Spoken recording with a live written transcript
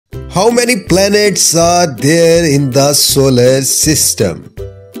How many planets are there in the solar system?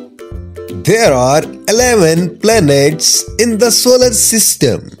 There are 11 planets in the solar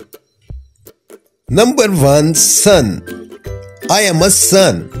system. Number 1. Sun. I am a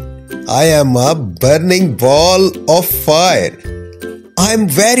sun. I am a burning ball of fire. I am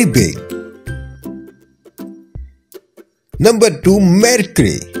very big. Number 2.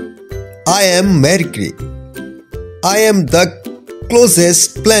 Mercury. I am Mercury. I am the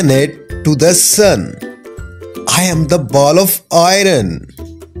closest planet to the sun. I am the ball of iron.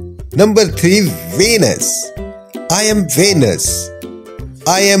 Number 3. Venus. I am Venus.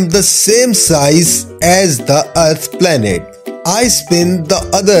 I am the same size as the Earth planet. I spin the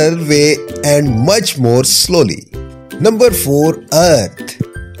other way and much more slowly. Number 4. Earth.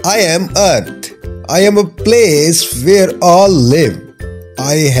 I am Earth. I am a place where all live.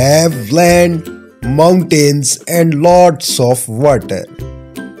 I have land, mountains and lots of water.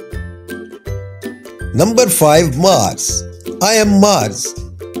 Number 5. Mars. I am Mars.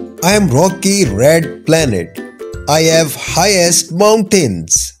 I am rocky red planet. I have highest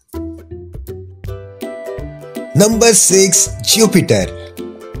mountains. Number 6. Jupiter.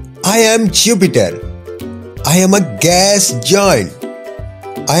 I am Jupiter. I am a gas giant.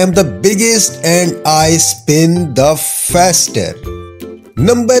 I am the biggest and I spin the faster.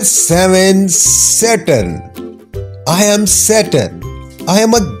 Number 7. Saturn. I am Saturn. I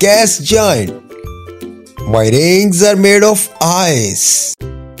am a gas giant. My rings are made of ice.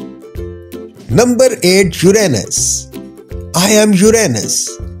 Number 8. Uranus. I am Uranus.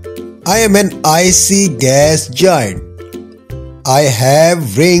 I am an icy gas giant. I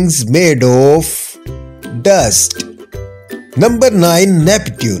have rings made of dust. Number 9.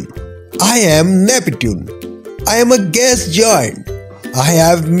 Neptune. I am Neptune. I am a gas giant. I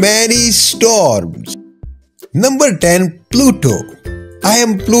have many storms. Number 10. Pluto. I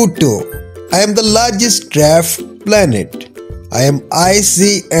am Pluto. I am the largest dwarf planet. I am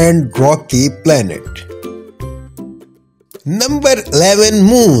icy and rocky planet. Number 11.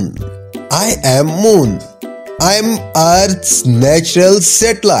 Moon. I am Moon. I am Earth's natural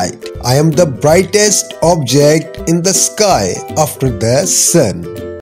satellite. I am the brightest object in the sky after the sun.